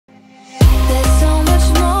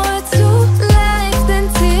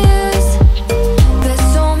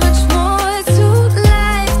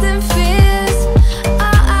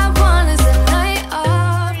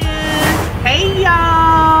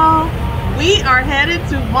we are headed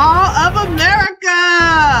to Mall of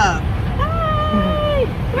America.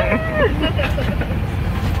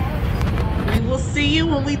 We will see you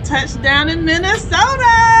when we touch down in Minnesota.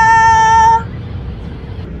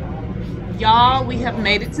 Y'all, we have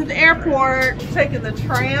made it to the airport. We're taking the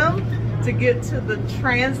tram to get to the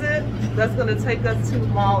transit that's going to take us to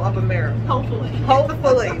Mall of America. Hopefully.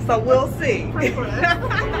 Hopefully. So we'll see.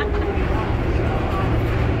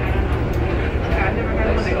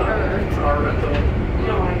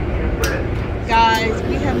 Guys,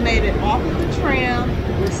 we have made it off of the tram.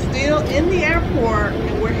 We're still in the airport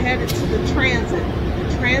and we're headed to the transit.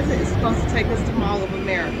 The transit is supposed to take us to Mall of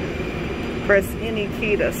America. Press any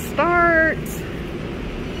key to start.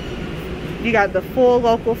 You got the full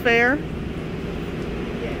local fare.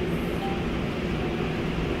 Yes.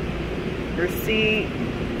 Receipt.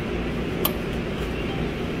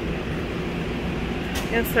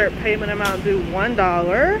 Insert payment amount due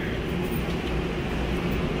 $1.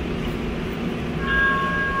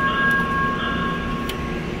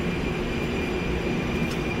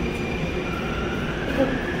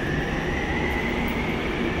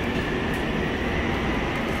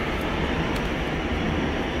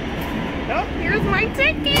 Oh, here's my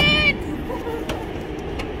ticket!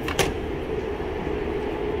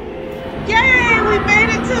 Yay! We made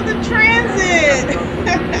it to the transit!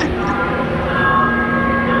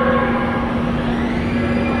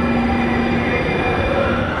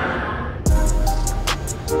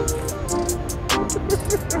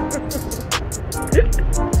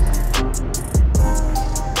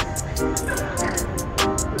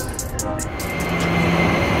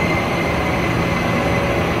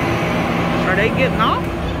 Are they getting off?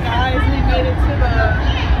 Guys, we made it to the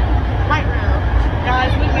light rail.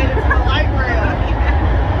 Guys, we made it to the light rail.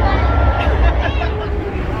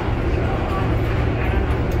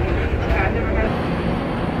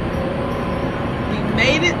 We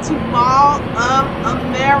made it to Mall of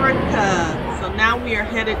America. So now we are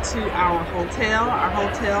headed to our hotel. Our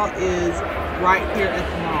hotel is right here at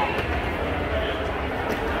the mall.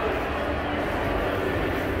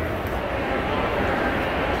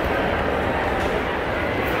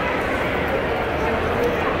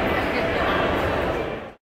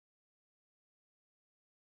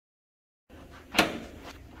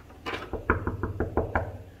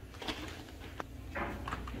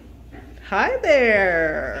 Hi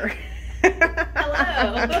there.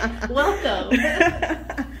 Hello. Welcome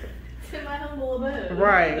to my humble abode.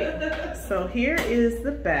 Right. So here is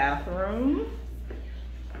the bathroom.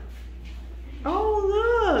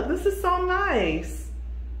 Oh, look. This is so nice.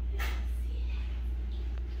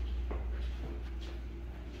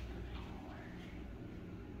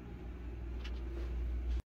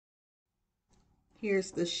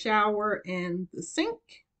 Here's the shower and the sink.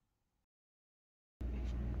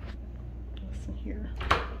 Here.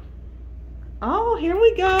 Oh, here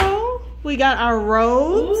we go. We got our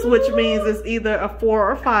robes, which means it's either a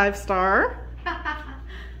 4 or 5 star.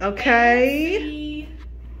 Okay.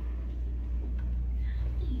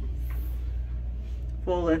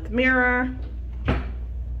 Full length mirror.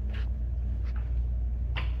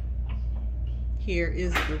 Here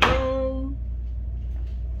is the room.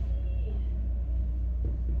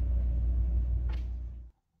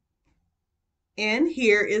 And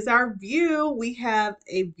here is our view. We have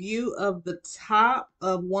a view of the top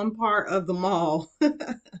of one part of the mall. Y'all,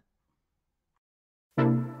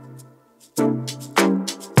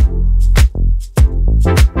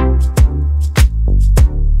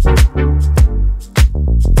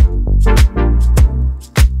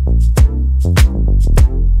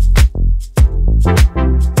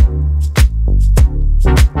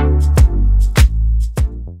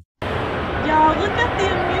 look at the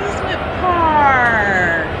amusement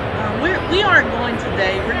park. We aren't going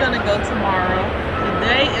today. We're going to go tomorrow.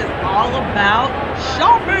 Today is all about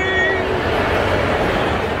shopping.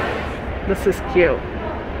 This is cute.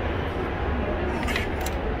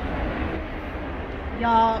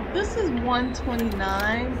 Y'all, this is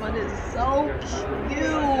 $129, but it's so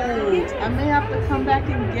cute. I may have to come back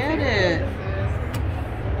and get it.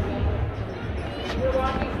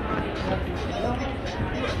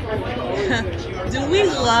 Do we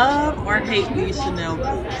love or hate these Chanel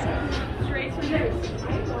boots?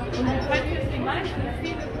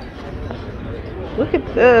 Look at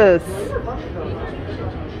this.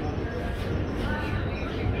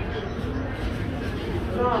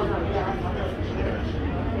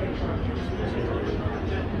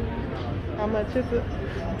 How much is it?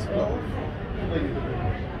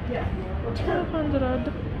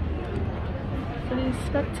 1200 for these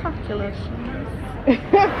spectacular shoes.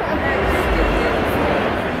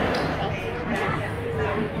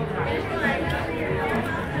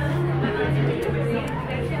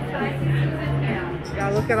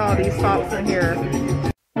 Look at all these tops in here.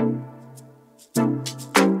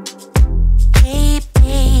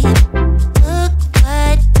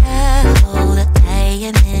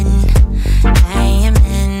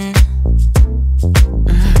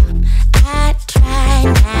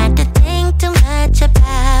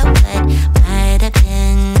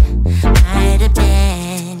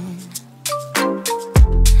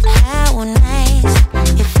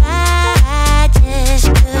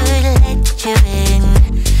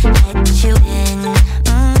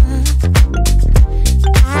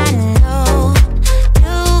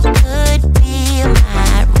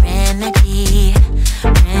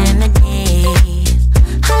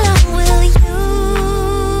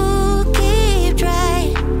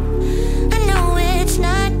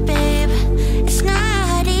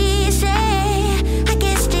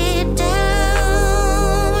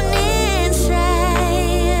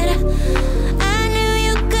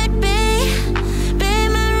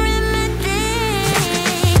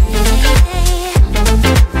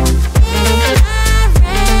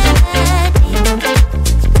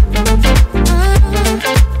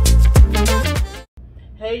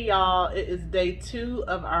 Hey y'all, it is day 2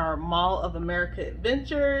 of our Mall of America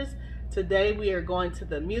adventures. Today we are going to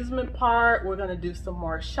the amusement park. We're going to do some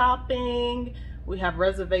more shopping. We have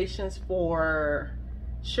reservations for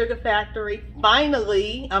Sugar Factory.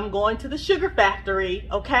 Finally, I'm going to the Sugar Factory,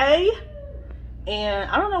 okay? And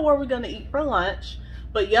I don't know where we're going to eat for lunch,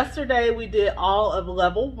 but yesterday we did all of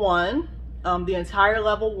level 1, the entire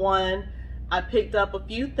level 1. I picked up a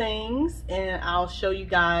few things and I'll show you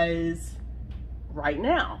guys right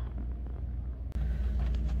now.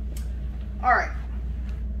 All right,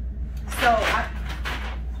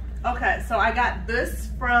 so I got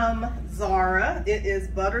this from Zara. It is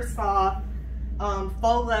butter soft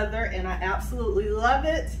faux leather and I absolutely love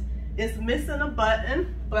it. It's missing a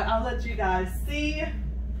button, but I'll let you guys see.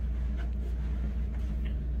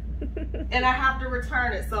 And I have to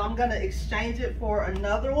return it, so I'm gonna exchange it for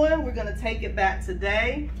another one. We're gonna take it back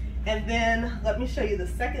today. And then let me show you the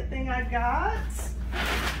second thing I got.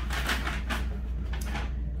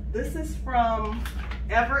 This is from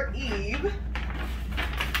Ever Eve.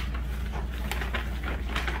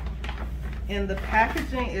 And the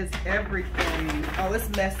packaging is everything. Oh,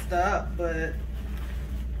 it's messed up, but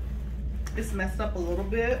it's messed up a little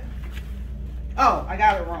bit. Oh, I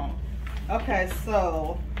got it wrong. Okay,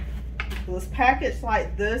 so it was packaged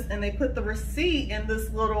like this and they put the receipt in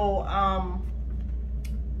this little, I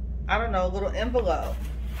don't know, little envelope.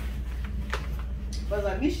 But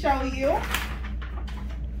let me show you.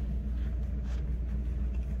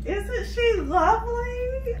 Isn't she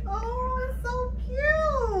lovely? Oh, it's so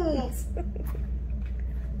cute.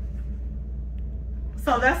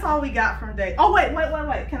 So that's all we got from day. Oh, wait.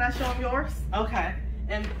 Can I show them yours? Okay.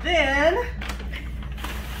 And then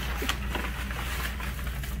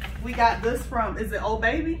we got this from, is it Old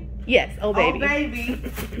Baby? Yes, Old Baby. Old Baby.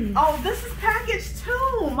 Oh, this is packaged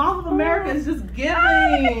too. Mall of America is just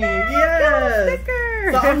giving. Yes.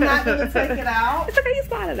 Sticker. So I'm not gonna take it out. It's okay, you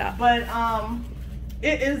spot it out. But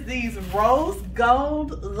it is these rose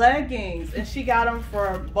gold leggings, and she got them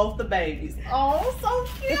for both the babies. Oh, so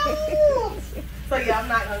cute. So yeah, I'm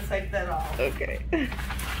not gonna take that off. Okay.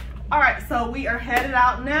 All right, so we are headed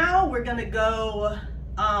out now. We're gonna go.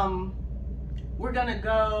 We're going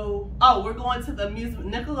to the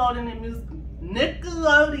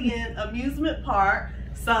Nickelodeon amusement park.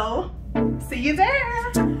 So see you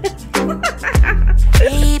there.